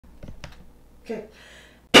Okay.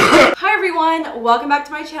 Hi everyone, welcome back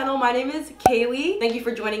to my channel. My name is Kaylee. Thank you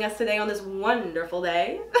for joining us today on this wonderful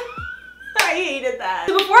day. I hated that.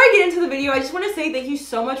 So before I get into the video, I just want to say thank you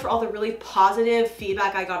so much for all the really positive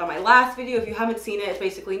feedback I got on my last video. If you haven't seen it, it's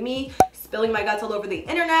basically me spilling my guts all over the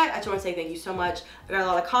internet. I just want to say thank you so much. I got a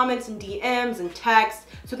lot of comments and DMs and texts.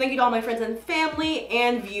 So thank you to all my friends and family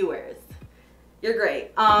and viewers. You're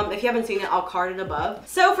great. If you haven't seen it, I'll card it above.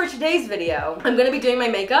 So for today's video, I'm going to be doing my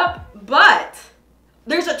makeup, but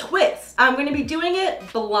there's a twist. I'm going to be doing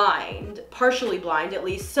it blind, partially blind at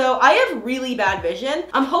least. So I have really bad vision.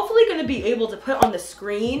 I'm hopefully going to be able to put on the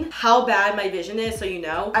screen how bad my vision is so you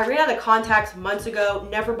know. I ran out of contacts months ago,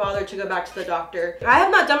 never bothered to go back to the doctor. I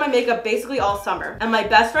have not done my makeup basically all summer. And my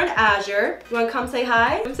best friend Azure, you want to come say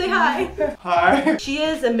hi? Come say hi. Hi. She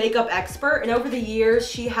is a makeup expert, and over the years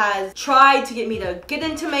she has tried to get me to get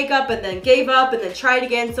into makeup and then gave up and then tried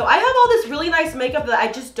again. So I have all this really nice makeup that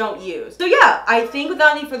I just don't use. So yeah, I think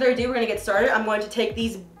without any further ado, we're gonna get started. I'm going to take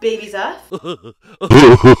these babies off.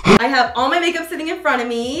 I have all my makeup sitting in front of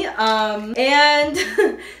me, and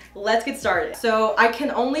let's get started. So I can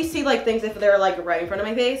only see like things if they're like right in front of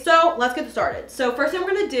my face. So let's get started. So first thing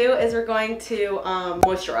we're gonna do is we're going to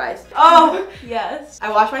moisturize. Oh yes.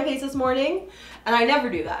 I washed my face this morning, and I never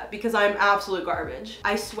do that because I'm absolute garbage.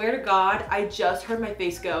 I swear to God, I just heard my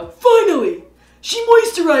face go, finally! She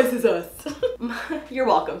moisturizes us. You're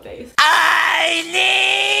welcome, face. I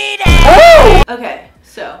need it! Okay,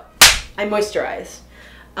 so I moisturize.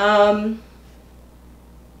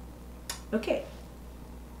 Okay.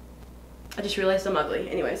 I just realized I'm ugly.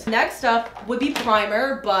 Anyways, next up would be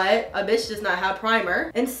primer, but a bitch does not have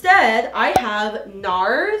primer. Instead, I have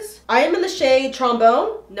NARS. I am in the shade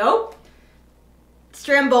Trombone. Nope.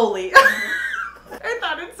 Stromboli. I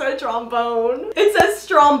thought it said trombone. It says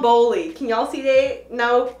Stromboli. Can y'all see that?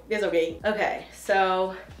 No? It's okay. Okay,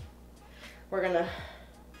 so we're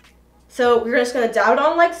just gonna dab it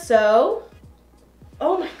on like so.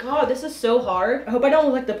 Oh my God, this is so hard. I hope I don't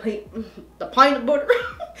look like the peanut butter,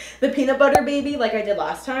 the peanut butter baby like I did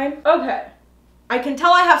last time. Okay. I can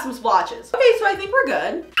tell I have some splotches. Okay, so I think we're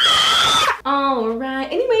good. All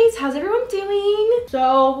right. Anyways, how's everyone doing?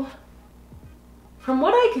 So, from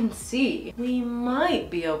what I can see, we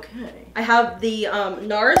might be okay. I have the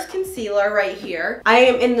NARS concealer right here. I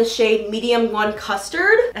am in the shade Medium 1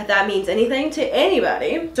 Custard, if that means anything to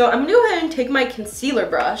anybody. So I'm gonna go ahead and take my concealer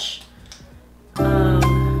brush. No,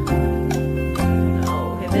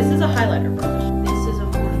 okay, this is a highlighter brush. This is a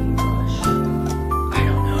Morphe brush. I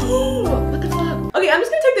don't know. What the fuck? Okay, I'm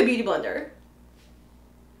just gonna take the Beauty Blender.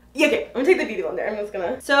 Yeah, okay, I'm gonna take the Beauty Blender. I'm just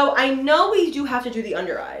gonna. So I know we do have to do the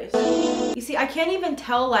under eyes. You see, I can't even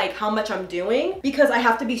tell like how much I'm doing because I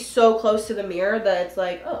have to be so close to the mirror that it's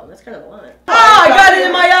like, oh, that's kind of a lot. Ah, I got it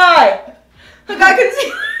in my eye! I got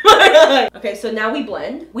concealer in my eye! Okay, so now we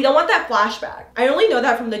blend. We don't want that flashback. I only know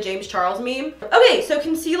that from the James Charles meme. Okay, so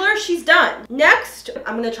concealer, she's done. Next,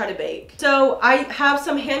 I'm gonna try to bake. So I have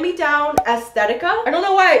some hand-me-down Aesthetica. I don't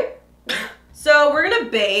know why. So we're gonna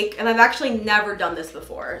bake, and I've actually never done this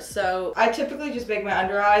before, so. I typically just bake my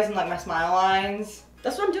under eyes and like my smile lines.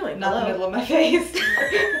 That's what I'm doing. Not the middle of my face.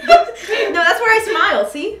 No, that's where I smile,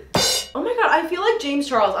 see? Oh my God, I feel like James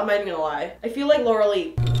Charles, I'm not even gonna lie. I feel like Laura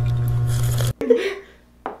Lee.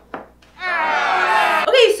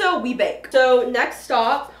 Okay, so we bake. So next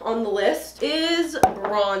stop on the list is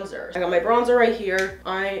bronzer. I got my bronzer right here.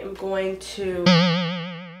 I am going to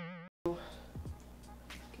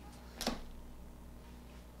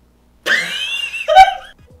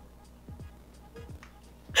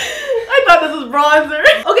bronzer.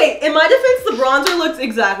 Okay, in my defense, the bronzer looks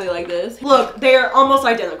exactly like this. Look, they're almost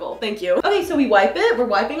identical. Thank you. Okay, so we wipe it. We're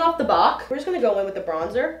wiping off the Bach. We're just gonna go in with the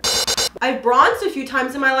bronzer. I've bronzed a few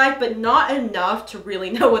times in my life, but not enough to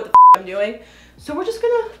really know what the I'm doing. So we're just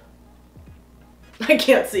gonna... I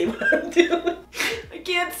can't see what I'm doing. I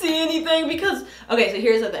can't see anything because... Okay, so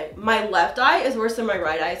here's the thing. My left eye is worse than my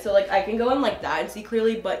right eye. So like I can go in like that and see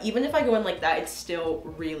clearly, but even if I go in like that, it's still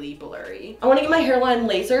really blurry. I want to get my hairline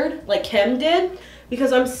lasered like Kim did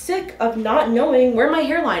because I'm sick of not knowing where my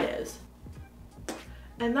hairline is.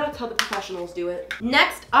 And that's how the professionals do it.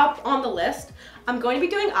 Next up on the list, I'm going to be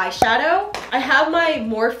doing eyeshadow. I have my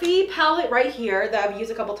Morphe palette right here that I've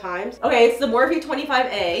used a couple times. Okay, it's the Morphe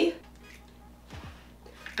 25A.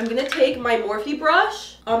 I'm gonna take my Morphe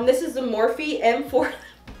brush. This is the Morphe M4.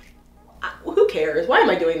 Who cares? Why am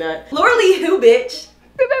I doing that? Laura Lee, who, bitch?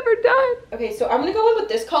 I've ever done. Okay, so I'm gonna go in with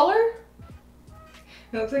this color.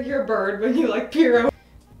 It looks like you're a bird when you like peer out.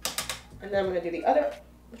 And then I'm gonna do the other.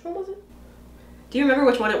 Which one was it? Do you remember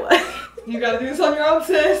which one it was? You gotta do this on your own,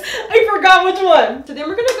 sis. I forgot which one. So then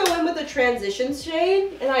we're gonna go in with the transition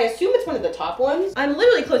shade, and I assume it's one of the top ones. I'm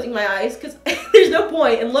literally closing my eyes because there's no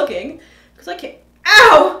point in looking because I can't.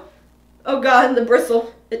 Ow! Oh god, and the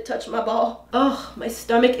bristle. It touched my ball. Oh, my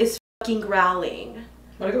stomach is fucking growling.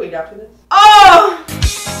 Wanna go eat after this? Oh!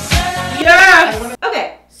 Yes!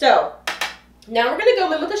 Okay, so now we're gonna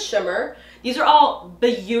go in with a shimmer. These are all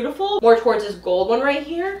beautiful. More towards this gold one right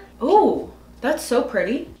here. Oh, that's so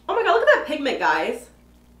pretty. Oh my god, look at that pigment, guys.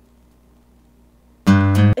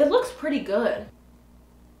 It looks pretty good.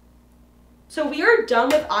 So we are done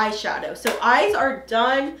with eyeshadow. So eyes are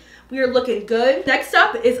done. We are looking good. Next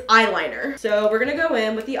up is eyeliner. So we're gonna go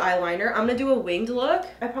in with the eyeliner. I'm gonna do a winged look.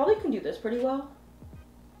 I probably can do this pretty well.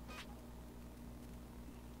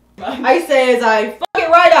 I say as I fuck it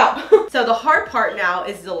right up. So the hard part now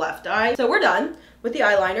is the left eye. So we're done with the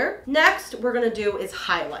eyeliner. Next, we're gonna do is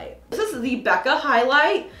highlight. This is the Becca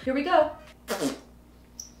highlight. Here we go.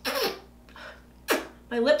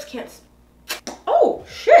 My lips can't. Oh,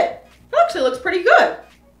 shit. That actually looks pretty good.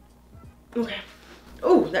 Okay.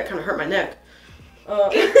 Oh, that kind of hurt my neck.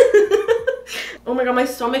 Oh my god, my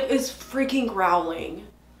stomach is freaking growling.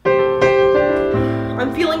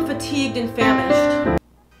 I'm feeling fatigued and famished.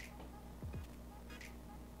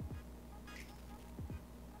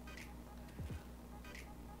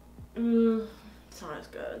 It's not as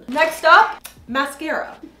good. Next up,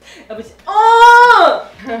 mascara. Oh!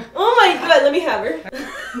 Oh my god, let me have her.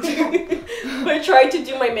 I tried to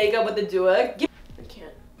do my makeup with the Dua. I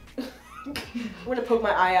can't. I'm gonna poke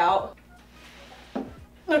my eye out.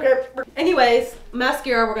 Okay. Anyways,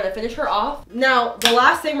 mascara, we're gonna finish her off. Now, the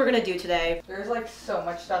last thing we're gonna do today. There's like so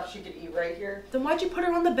much stuff she could eat right here. Then why'd you put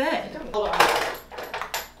her on the bed? Hold on.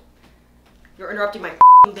 You're interrupting my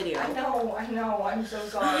video. I know, I'm so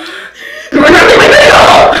sorry. You're interrupting my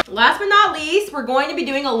video! Last but not least, we're going to be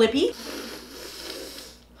doing a lippy.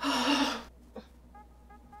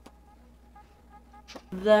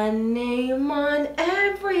 The name on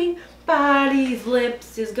everybody's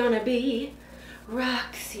lips is gonna be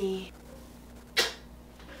Roxy.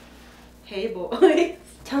 Hey boys.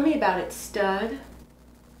 Tell me about it, stud.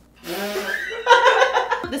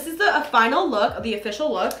 This is the final look, the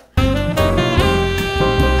official look.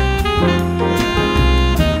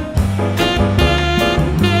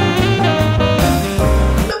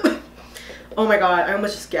 Oh my god, I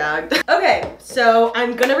almost just gagged. Okay, so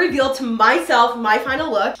I'm gonna reveal to myself my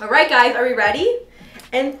final look. All right, guys, are we ready?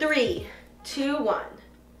 And 3, 2, 1.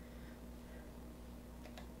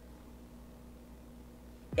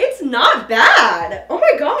 It's not bad. Oh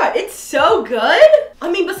my god, it's so good.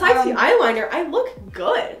 I mean, besides the eyeliner, I look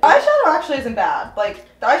good. The eyeshadow actually isn't bad. Like,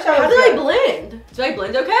 the eyeshadow How is did good. I blend? Did I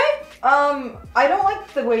blend okay? I don't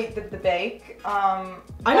like the way the bake.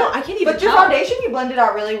 I know, I can't even But your tell. foundation, you blended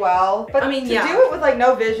out really well. But I mean, to yeah. do it with like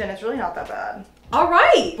no vision, it's really not that bad. All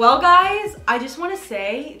right. Well, guys, I just want to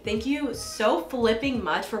say thank you so flipping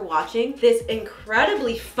much for watching this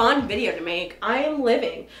incredibly fun video to make. I am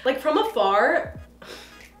living. Like, from afar,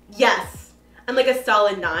 yes, I'm like a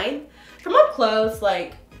solid 9. From up close,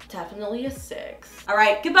 like, definitely a 6. All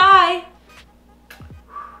right, goodbye.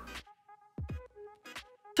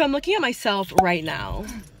 So I'm looking at myself right now,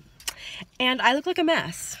 and I look like a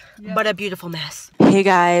mess, but a beautiful mess. Hey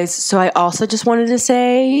guys, so I also just wanted to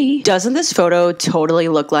say, doesn't this photo totally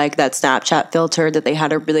look like that Snapchat filter that they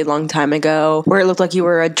had a really long time ago where it looked like you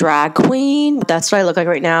were a drag queen? That's what I look like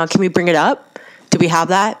right now. Can we bring it up? Do we have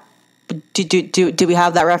that? Do we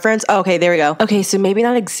have that reference? Oh, okay, there we go. Okay, so maybe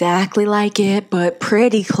not exactly like it, but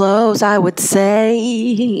pretty close, I would say.